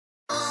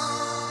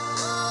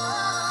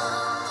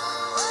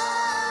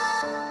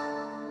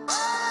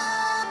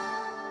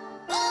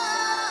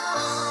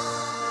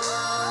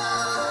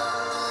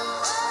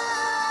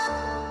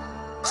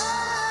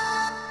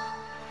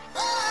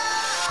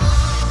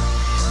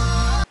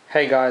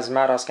Hey guys,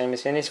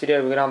 MadAssGamers here. In this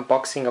video we're going to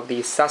unboxing of the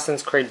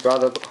Assassin's Creed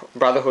Brotherhood,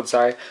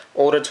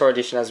 Auditore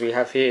edition as we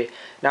have here.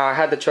 Now I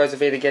had the choice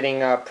of either getting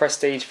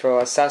Prestige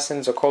for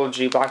Assassins or Call of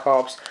Duty Black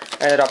Ops.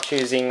 I ended up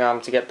choosing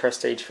to get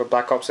Prestige for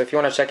Black Ops, so if you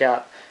want to check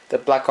out the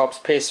Black Ops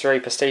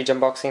PS3 Prestige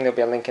unboxing, there'll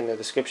be a link in the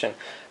description.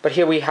 But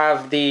here we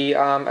have the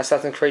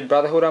Assassin's Creed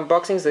Brotherhood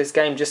unboxings. This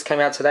game just came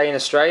out today in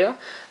Australia.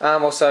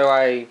 Also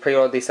I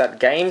pre-ordered this at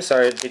Game,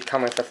 so it did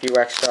come with a few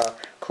extra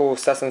cool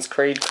Assassin's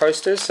Creed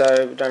coasters,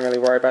 so don't really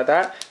worry about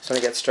that. Just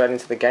want to get straight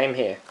into the game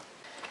here.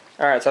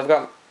 Alright, so I've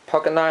got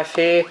pocket knife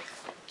here.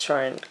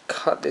 Try and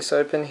cut this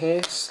open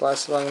here,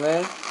 slice along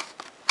there.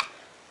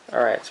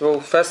 Alright, so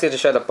we'll firstly to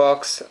show the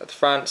box. At the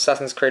front,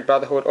 Assassin's Creed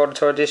Brotherhood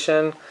Auditore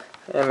Edition,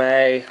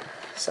 MA,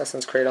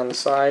 Assassin's Creed on the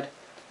side.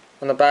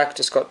 On the back,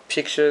 just got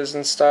pictures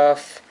and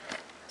stuff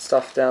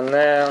down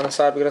there. On the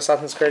side, we got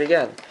Assassin's Creed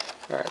again.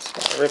 Alright, so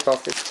I'm going to rip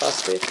off this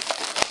plastic.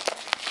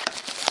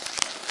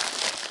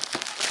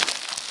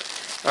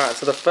 Alright,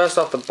 so the first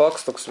off the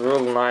box looks real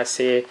nice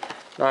here.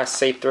 Nice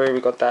see-through.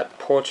 We've got that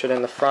portrait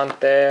in the front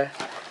there.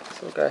 So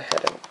we'll go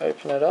ahead and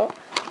open it up.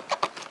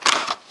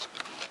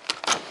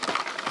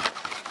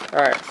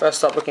 Alright,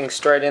 first up, looking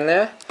straight in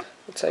there.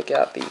 We'll take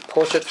out the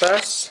portrait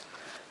first.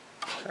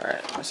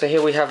 Alright, so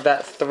here we have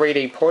that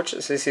 3D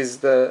portrait. So this is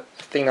the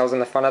thing that was in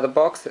the front of the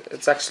box.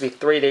 It's actually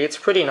 3D. It's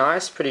pretty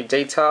nice, pretty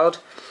detailed.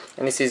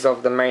 And this is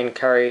of the main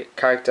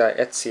character,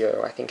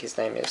 Ezio, I think his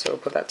name is. So we'll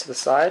put that to the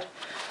side.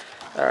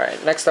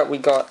 Alright, next up we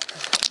got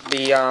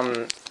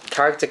the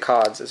character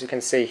cards, as you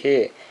can see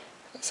here.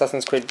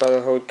 Assassin's Creed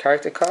Brotherhood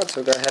character cards.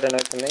 So we'll go ahead and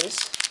open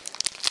these.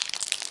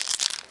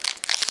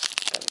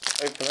 And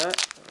open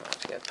that. I have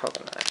to get a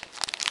pocket knife.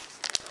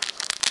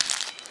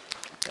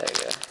 There you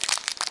go.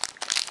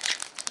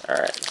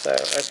 Alright, so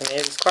open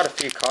here. There's quite a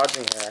few cards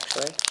in here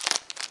actually.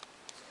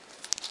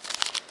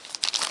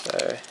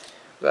 So,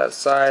 that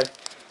side,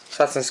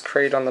 Assassin's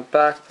Creed on the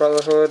back,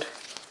 Brotherhood,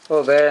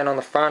 all there, and on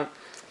the front.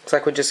 Looks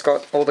like we just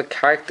got all the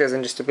characters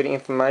and just a bit of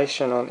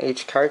information on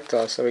each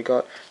character. So we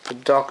got the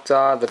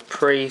doctor, the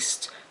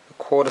priest, the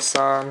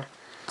courtesan.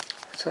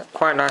 So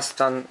quite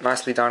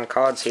nicely done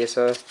cards here.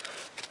 So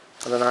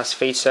another nice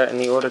feature in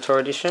the Auditore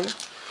edition.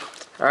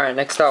 Alright,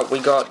 next up we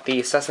got the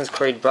Assassin's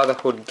Creed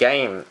Brotherhood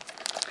game.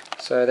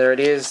 So there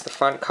it is, the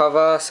front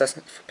cover,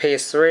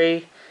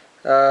 PS3,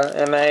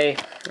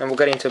 MA, and we'll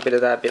get into a bit of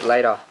that a bit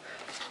later.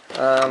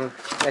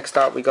 Next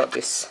up we got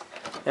this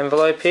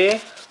envelope here.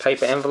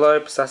 Paper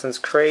envelope, Assassin's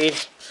Creed.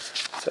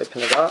 Let's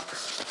open it up.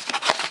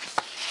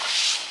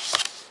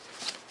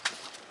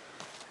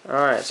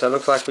 Alright, so it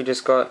looks like we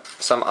just got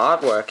some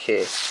artwork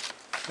here.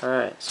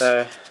 Alright,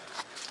 so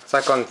it's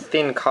like on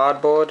thin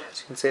cardboard, as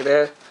you can see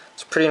there.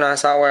 It's pretty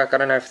nice artwork. I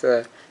don't know if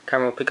the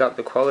camera will pick up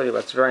the quality,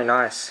 but it's very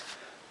nice.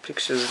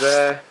 Pictures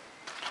there.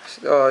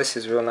 Oh, this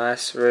is real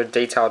nice. Real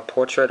detailed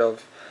portrait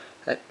of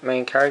that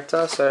main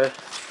character. So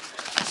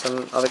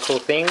some other cool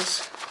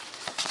things.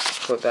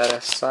 Put that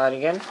aside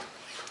again.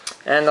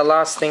 And the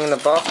last thing in the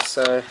box,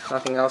 so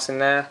nothing else in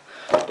there,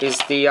 is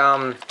the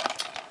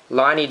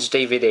Lineage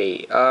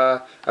DVD,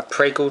 a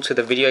prequel to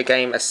the video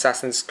game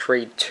Assassin's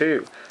Creed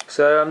 2.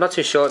 So I'm not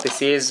too sure what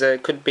this is.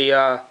 It could be,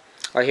 oh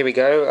here we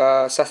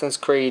go, Assassin's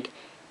Creed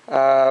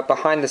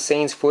behind the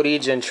scenes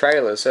footage and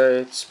trailers. So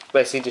it's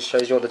basically just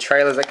shows you all the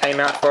trailers that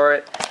came out for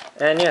it.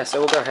 And yeah,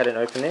 so we'll go ahead and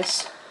open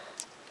this.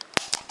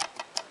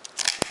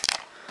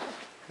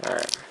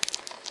 Alright.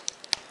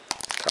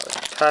 Cut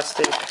with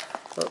plastic.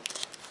 Oh.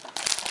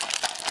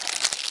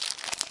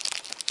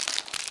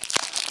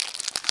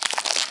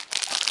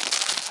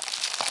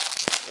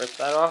 Rip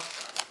that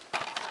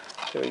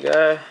off. Here we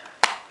go.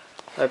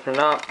 Open it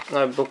up.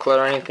 No booklet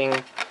or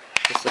anything.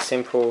 Just a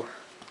simple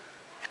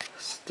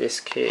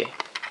disc here.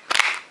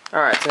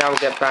 Alright, so now we'll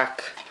get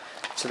back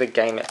to the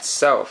game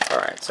itself.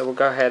 Alright, so we'll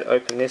go ahead and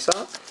open this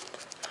up.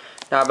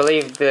 Now I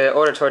believe the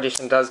Auditore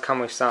edition does come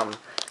with some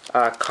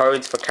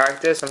codes for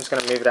characters. So I'm just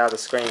going to move it out of the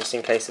screen just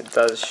in case it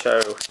does show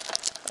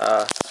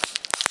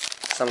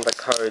some of the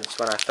codes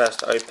when I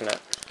first open it.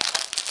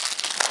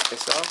 Take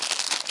this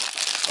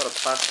off. A lot of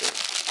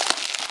plastic.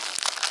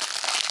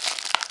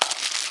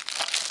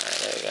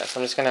 There we go. So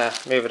I'm just going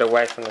to move it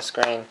away from the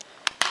screen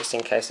just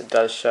in case it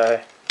does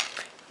show.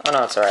 Oh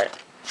no, it's alright.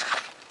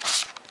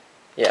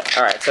 Yeah,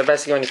 alright. So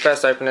basically when you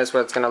first open this,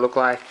 what it's going to look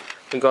like.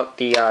 We got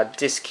the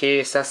disc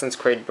here, Assassin's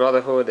Creed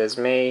Brotherhood. There's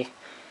me.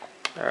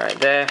 Alright,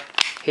 there.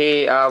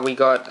 Here we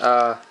got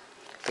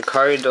the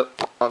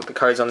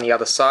codes on the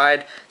other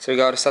side. So we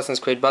got Assassin's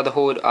Creed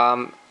Brotherhood,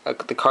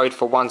 the code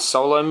for one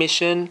solo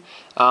mission.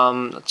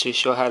 Not too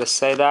sure how to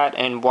say that.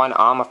 And one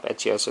armor for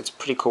Ezio. So it's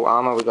pretty cool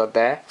armor we got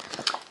there.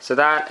 So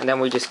that, and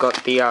then we just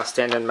got the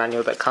standard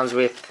manual that comes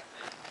with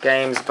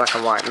games, black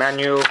and white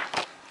manual.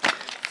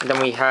 And then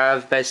we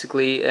have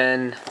basically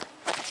an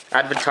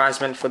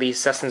advertisement for the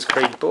Assassin's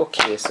Creed book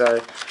here,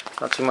 so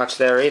not too much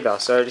there either.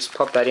 So just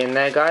pop that in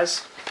there,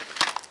 guys.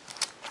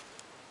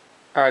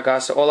 Alright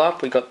guys, so all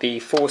up, we got the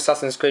full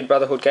Assassin's Creed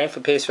Brotherhood game for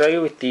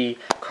PS3 with the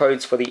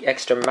codes for the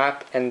extra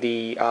map and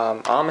the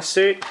armor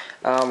suit.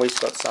 We've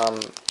got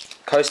some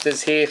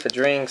coasters here for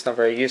drinks, not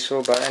very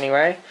useful, but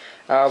anyway.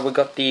 We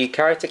got the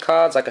character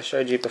cards like I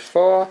showed you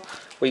before.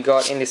 We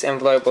got in this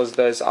envelope was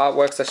those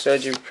artworks I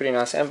showed you, pretty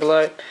nice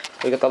envelope.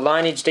 We got the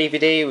Lineage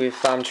DVD with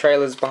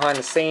trailers behind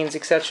the scenes,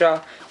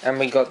 etc. And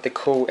we got the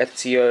cool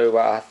Ezio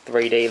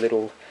 3D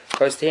little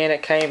coaster here, and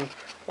it came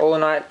all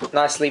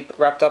nicely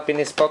wrapped up in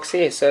this box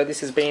here. So this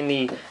has been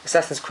the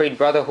Assassin's Creed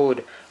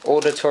Brotherhood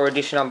Auditore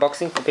Edition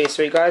unboxing for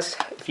PS3, guys.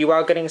 If you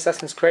are getting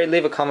Assassin's Creed,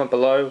 leave a comment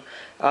below.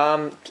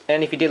 And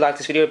if you did like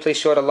this video, please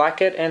sure to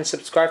like it and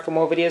subscribe for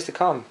more videos to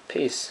come.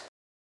 Peace.